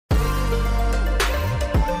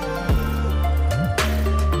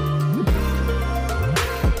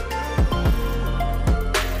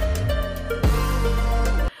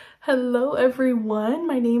Hello everyone,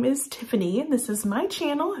 my name is Tiffany and this is my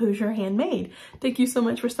channel, Who's Your Handmade. Thank you so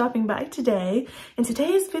much for stopping by today. In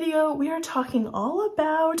today's video, we are talking all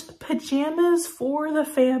about pajamas for the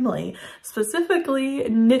family, specifically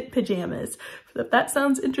knit pajamas. If that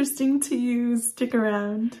sounds interesting to you, stick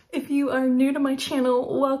around. If you are new to my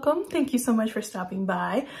channel, welcome. Thank you so much for stopping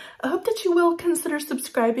by. I hope that you will consider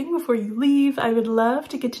subscribing before you leave. I would love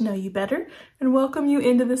to get to know you better and welcome you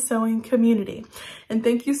into the sewing community. And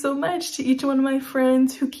thank you so much to each one of my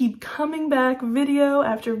friends who keep coming back video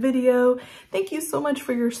after video. Thank you so much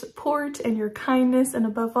for your support and your kindness, and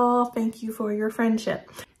above all, thank you for your friendship.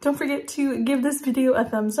 Don't forget to give this video a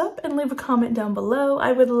thumbs up and leave a comment down below.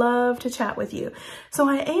 I would love to chat with you. So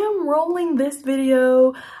I am rolling this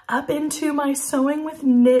video up into my Sewing with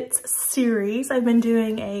Knits series. I've been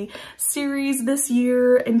doing a series this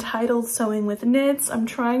year entitled Sewing with Knits. I'm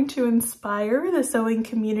trying to inspire the sewing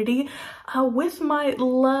community with my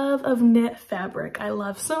love of knit fabric. I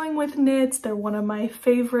love sewing with knits. They're one of my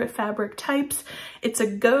favorite fabric types. It's a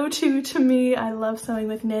go-to to me. I love sewing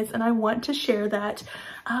with knits and I want to share that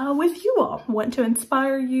with you all. I want to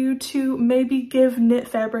inspire you to maybe give knit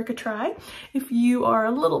fabric a try. If you are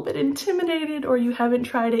a little bit intimidated or you haven't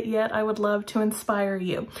tried it yet, I would love to inspire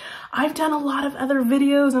you. I've done a lot of other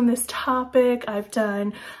videos on this topic. I've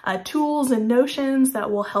done tools and notions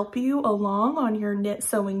that will help you along on your knit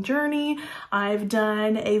sewing journey. I've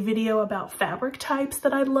done a video about fabric types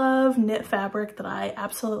that I love, knit fabric that I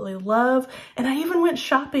absolutely love, and I even went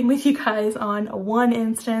shopping with you guys on one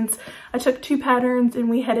instance. I took 2 patterns and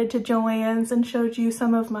we headed to Joann's and showed you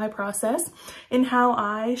some of my process and how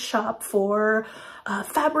I shop for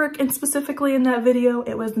fabric, and specifically in that video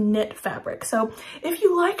it was knit fabric. So if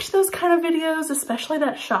you liked those kind of videos, especially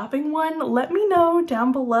that shopping one, let me know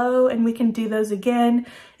down below and we can do those again.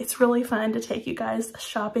 It's really fun to take you guys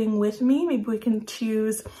shopping with me. Maybe we can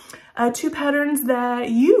choose 2 patterns that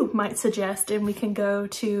you might suggest and we can go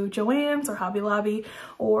to Joann's or Hobby Lobby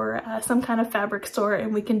or some kind of fabric store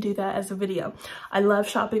and we can do that as a video. I love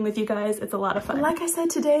shopping with you guys. It's a lot of fun. Like I said,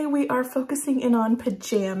 today we are focusing in on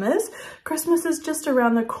pajamas. Christmas is just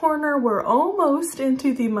around the corner. We're almost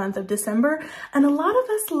into the month of December and a lot of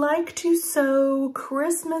us like to sew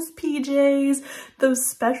Christmas PJs, those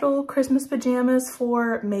special Christmas pajamas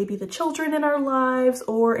for maybe the children in our lives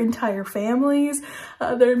or entire families.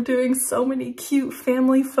 They're doing so many cute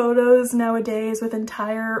family photos nowadays with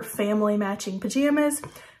entire family matching pajamas.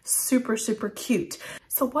 Super, super cute.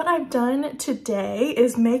 So what I've done today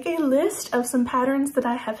is make a list of some patterns that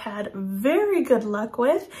I have had very good luck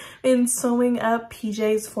with in sewing up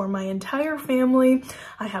PJs for my entire family.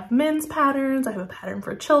 I have men's patterns, I have a pattern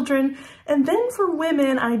for children, and then for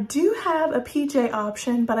women, I do have a PJ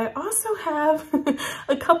option, but I also have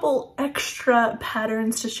a couple extra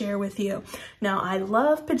patterns to share with you. Now, I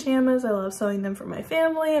love pajamas. I love sewing them for my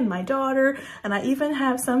family and my daughter, and I even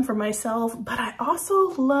have some for myself, but I also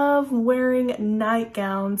love wearing nightgowns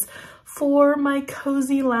for my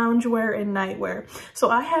cozy loungewear and nightwear. So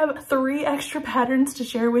I have 3 extra patterns to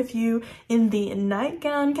share with you in the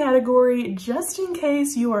nightgown category, just in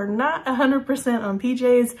case you are not 100% on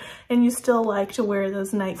PJs and you still like to wear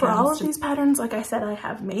those nightgowns. For all of these patterns, like I said, I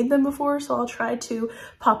have made them before, so I'll try to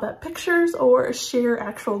pop up pictures or share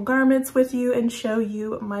actual garments with you and show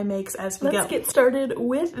you my makes as we go. Let's get started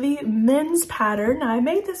with the men's pattern. I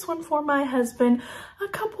made this one for my husband a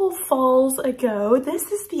couple falls ago.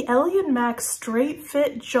 This is the Ellie and Mac Straight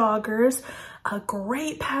Fit Joggers. A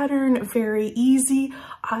great pattern, very easy.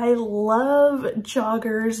 I love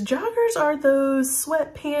joggers. Joggers are those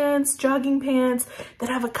sweatpants, jogging pants that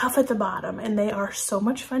have a cuff at the bottom, and they are so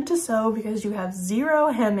much fun to sew because you have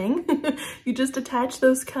 0 hemming. You just attach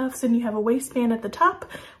those cuffs and you have a waistband at the top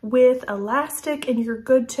with elastic and you're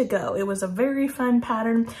good to go. It was a very fun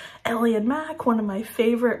pattern. Ellie and Mac, one of my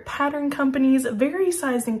favorite pattern companies, very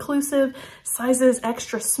size inclusive, sizes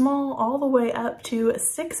extra small all the way up to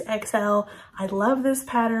 6XL. I love this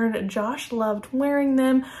pattern. Josh loved wearing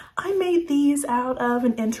them. I made these out of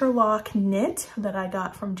an interlock knit that I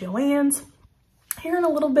got from Joann's. Here in a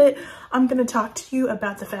little bit, I'm going to talk to you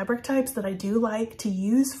about the fabric types that I do like to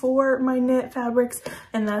use for my knit fabrics,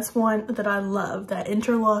 and that's one that I love, that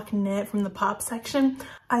interlock knit from the pop section.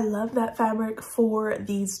 I love that fabric for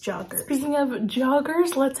these joggers. Speaking of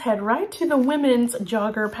joggers, let's head right to the women's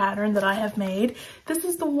jogger pattern that I have made. This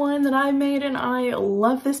is the one that I made and I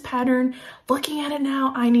love this pattern. Looking at it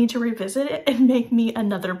now, I need to revisit it and make me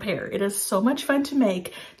another pair. It is so much fun to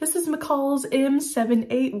make. This is McCalls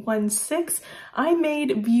M7816. I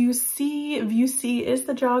made View C. View C is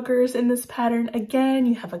the joggers in this pattern. Again,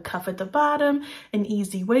 you have a cuff at the bottom, an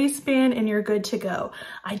easy waistband, and you're good to go.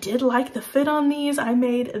 I did like the fit on these. I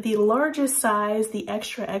made made the largest size, the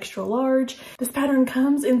extra, extra large. This pattern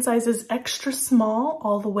comes in sizes extra small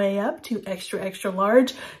all the way up to extra, extra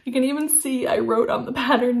large. You can even see I wrote on the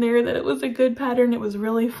pattern there that it was a good pattern. It was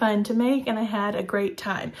really fun to make and I had a great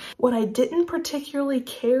time. What I didn't particularly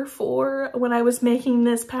care for when I was making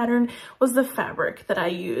this pattern was the fabric that I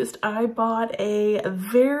used. I bought a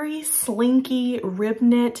very slinky rib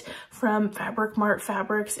knit from Fabric Mart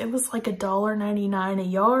Fabrics. It was like $1.99 a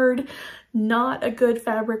yard. Not a good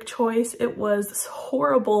fabric choice. It was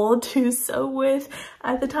horrible to sew with.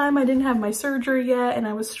 At the time, I didn't have my surgery yet and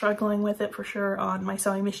I was struggling with it for sure on my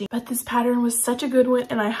sewing machine. But this pattern was such a good one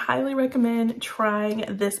and I highly recommend trying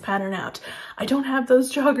this pattern out. I don't have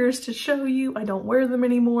those joggers to show you. I don't wear them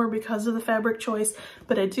anymore because of the fabric choice,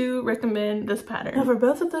 but I do recommend this pattern. Now for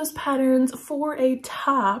both of those patterns, for a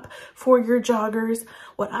top for your joggers,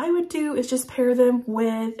 what I would do is just pair them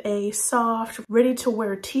with a soft,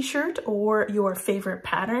 ready-to-wear t-shirt or your favorite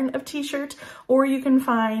pattern of t-shirt, or you can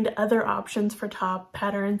find other options for top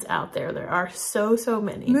patterns out there. There are so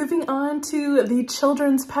many. Moving on to the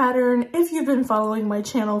children's pattern. If you've been following my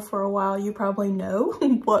channel for a while, you probably know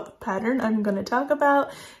what pattern I'm going to talk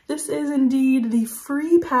about. This is indeed the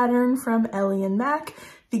free pattern from Ellie and Mac,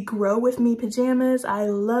 the Grow With Me pajamas. I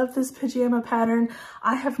love this pajama pattern.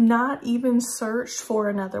 I have not even searched for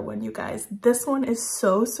another one, you guys. This one is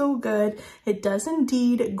so good. It does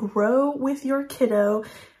indeed grow with your kiddo,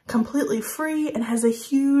 completely free, and has a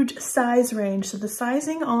huge size range. So the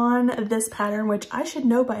sizing on this pattern, which I should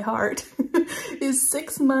know by heart, is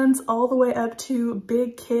 6 months all the way up to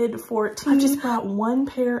big kid 14. I just brought one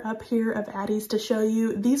pair up here of Addie's to show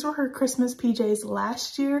you. These were her Christmas PJs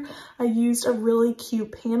last year. I used a really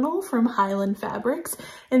cute panel from Highland Fabrics,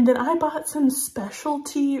 and then I bought some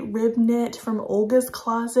specialty rib knit from Olga's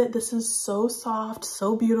Closet. This is so soft,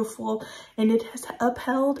 so beautiful, and it has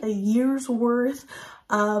upheld a year's worth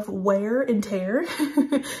of wear and tear.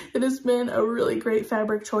 It has been a really great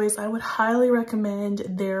fabric choice. I would highly recommend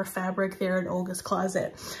their fabric there at Olga's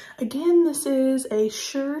Closet. Again, this is a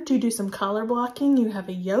shirt. You do some collar blocking. You have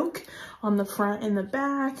a yoke on the front and the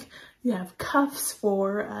back. You have cuffs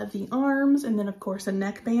for the arms, and then of course a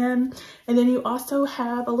neckband. And then you also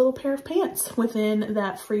have a little pair of pants within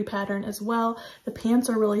that free pattern as well. The pants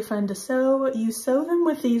are really fun to sew. You sew them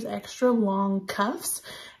with these extra long cuffs.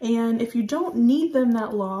 And if you don't need them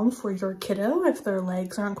that long for your kiddo, if their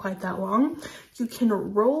legs aren't quite that long, you can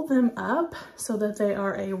roll them up so that they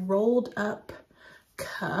are a rolled up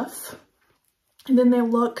cuff. And then they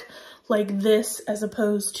look like this as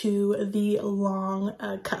opposed to the long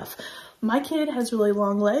cuff. My kid has really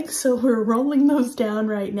long legs, so we're rolling those down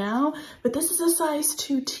right now, but this is a size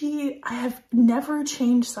 2T. I have never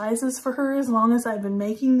changed sizes for her as long as I've been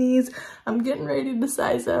making these. I'm getting ready to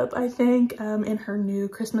size up, I think, in her new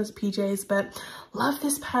Christmas PJs, but love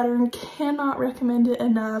this pattern, cannot recommend it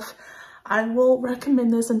enough. I will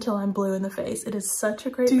recommend this until I'm blue in the face. It is such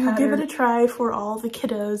a great pattern. Give it a try for all the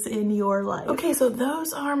kiddos in your life. Okay, so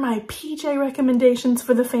those are my PJ recommendations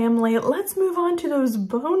for the family. Let's move on to those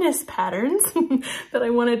bonus patterns that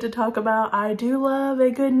I wanted to talk about. I do love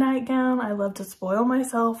a good nightgown. I love to spoil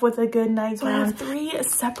myself with a good nightgown. So I have 3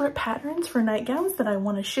 separate patterns for nightgowns that I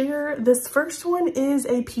want to share. This first one is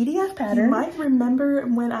a PDF pattern. You might remember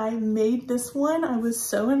when I made this one, I was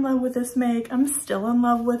so in love with this make. I'm still in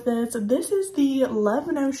love with this. This is the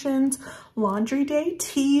Love Notions Laundry Day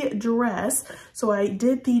Tee dress. So I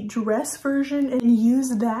did the dress version and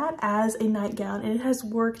used that as a nightgown, and it has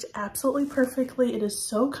worked absolutely perfectly. It is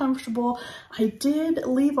so comfortable. I did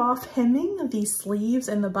leave off hemming the sleeves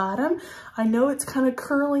and the bottom. I know it's kind of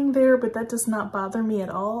curling there, but that does not bother me at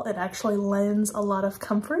all. It actually lends a lot of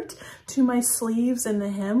comfort to my sleeves and the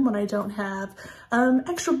hem when I don't have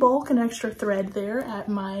extra bulk and extra thread there at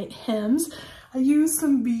my hems. I used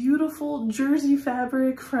some beautiful jersey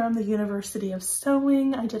fabric from the University of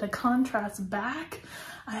Sewing. I did a contrast back.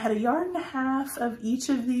 I had 1.5 yards of each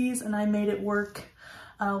of these and I made it work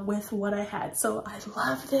with what I had. So I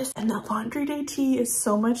love this, and the Laundry Day Tee is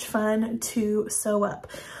so much fun to sew up.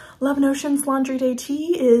 Love Notions Laundry Day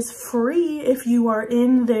Tee is free if you are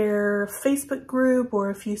in their Facebook group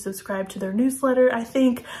or if you subscribe to their newsletter. I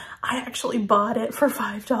think I actually bought it for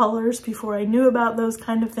 $5 before I knew about those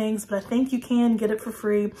kind of things, but I think you can get it for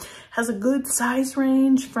free. Has a good size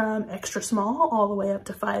range from extra small all the way up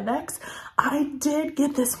to 5X. I did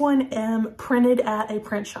get this one printed at a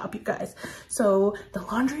print shop, you guys. So the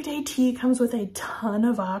Laundry Day Tee comes with a ton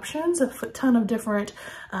of options, a ton of different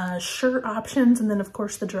shirt options, and then of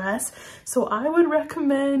course the dress. So I would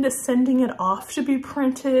recommend sending it off to be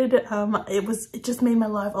printed. It just made my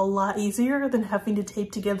life a lot easier than having to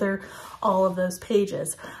tape together share all of those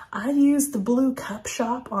pages. I use the Blue Cup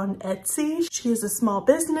Shop on Etsy. She is a small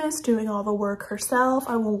business doing all the work herself.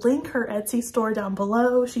 I will link her Etsy store down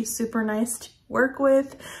below. She's super nice to work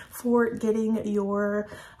with for getting your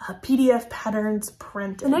PDF patterns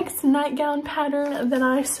printed. The next nightgown pattern that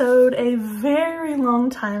I sewed a very long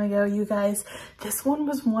time ago, you guys, this one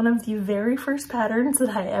was one of the very first patterns that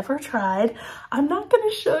I ever tried. I'm not going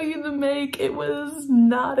to show you the make. It was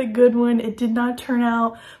not a good one. It did not turn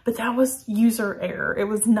out, but that was user error. It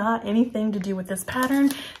was not anything to do with this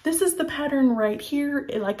pattern. This is the pattern right here.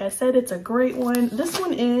 Like I said, it's a great one. This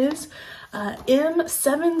one is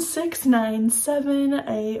M7697,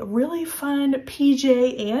 a really fun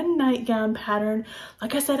PJ and nightgown pattern.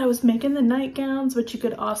 Like I said, I was making the nightgowns, but you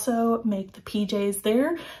could also make the PJs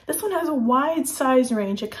there. This one has a wide size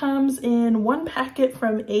range. It comes in one packet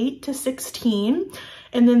from 8 to 16.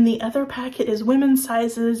 And then the other packet is women's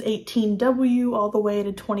sizes 18W all the way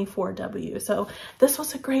to 24W. So this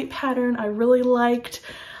was a great pattern. I really liked.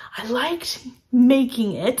 I liked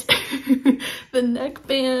making it. The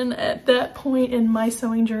neckband at that point in my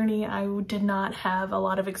sewing journey, I did not have a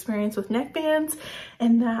lot of experience with neckbands,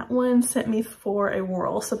 and that one sent me for a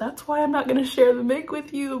whirl. So that's why I'm not going to share the make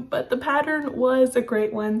with you, but the pattern was a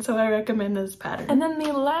great one, so I recommend this pattern. And then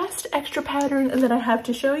the last extra pattern that I have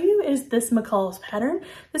to show you is this McCalls pattern.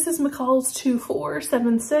 This is McCalls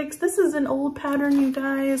 2476. This is an old pattern, you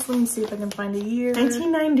guys. Let me see if I can find a year.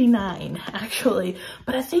 1999, actually.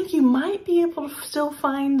 But I think you might be able to still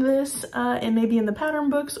find this and maybe in the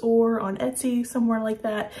pattern books or on Etsy, somewhere like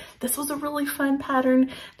that. This was a really fun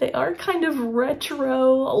pattern. They are kind of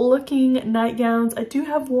retro looking nightgowns. I do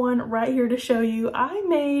have one right here to show you. I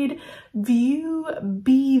made view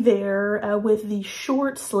B there with the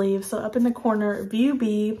short sleeve. So up in the corner, view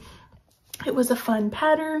B. It was a fun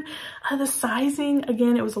pattern. The sizing,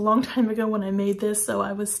 again, it was a long time ago when I made this, so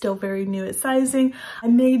I was still very new at sizing. I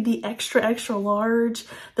made the extra, extra large,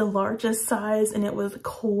 the largest size, and it was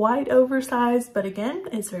quite oversized, but again,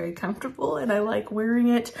 it's very comfortable and I like wearing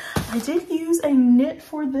it. I did use a knit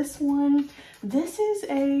for this one. This is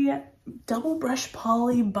a double brush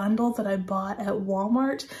poly bundle that I bought at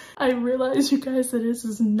Walmart. I realize, you guys, that this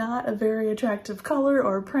is not a very attractive color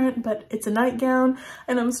or print, but it's a nightgown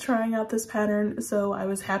and I was trying out this pattern, so I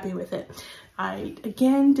was happy with it. I,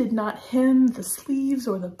 again, did not hem the sleeves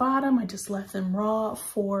or the bottom. I just left them raw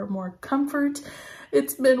for more comfort.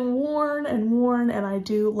 It's been worn and I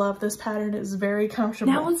do love this pattern. It's very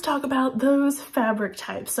comfortable. Now let's talk about those fabric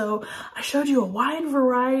types. So I showed you a wide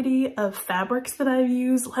variety of fabrics that I've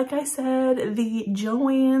used. Like I said, the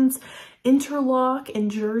Joann's interlock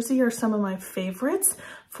and jersey are some of my favorites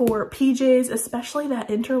for PJs, especially that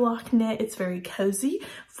interlock knit. It's very cozy.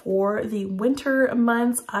 For the winter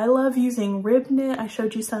months, I love using rib knit. I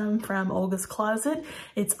showed you some from Olga's Closet.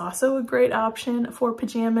 It's also a great option for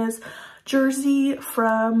pajamas. Jersey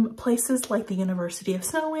from places like the University of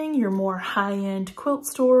Sewing, your more high-end quilt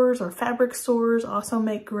stores or fabric stores also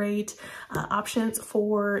make great options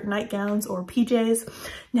for nightgowns or PJs.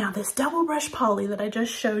 Now this double brush poly that I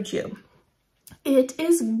just showed you, it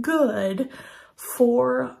is good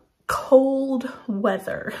for cold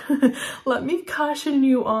weather. Let me caution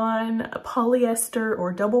you on polyester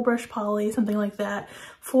or double brush poly, something like that,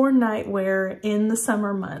 for nightwear in the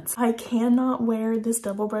summer months. I cannot wear this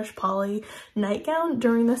double brush poly nightgown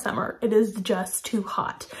during the summer. It is just too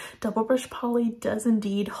hot. Double brush poly does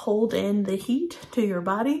indeed hold in the heat to your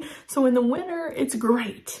body. So in the winter, it's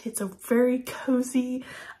great. It's a very cozy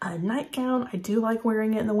nightgown. I do like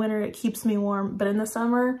wearing it in the winter. It keeps me warm, but in the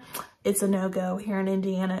summer, it's a no-go here in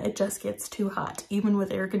Indiana. It just gets too hot, even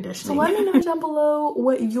with air conditioning. So let me know down below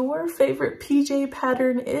what your favorite PJ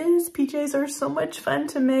pattern is. PJs are so much fun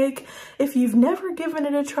to make. If you've never given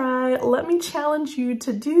it a try, let me challenge you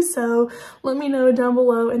to do so. Let me know down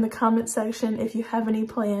below in the comment section if you have any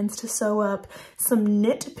plans to sew up some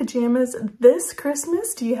knit pajamas this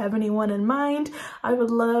Christmas. Do you have anyone in mind? I would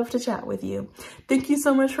love to chat with you. Thank you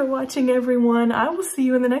so much for watching, everyone. I will see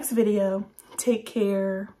you in the next video. Take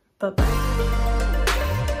care. Bye-bye.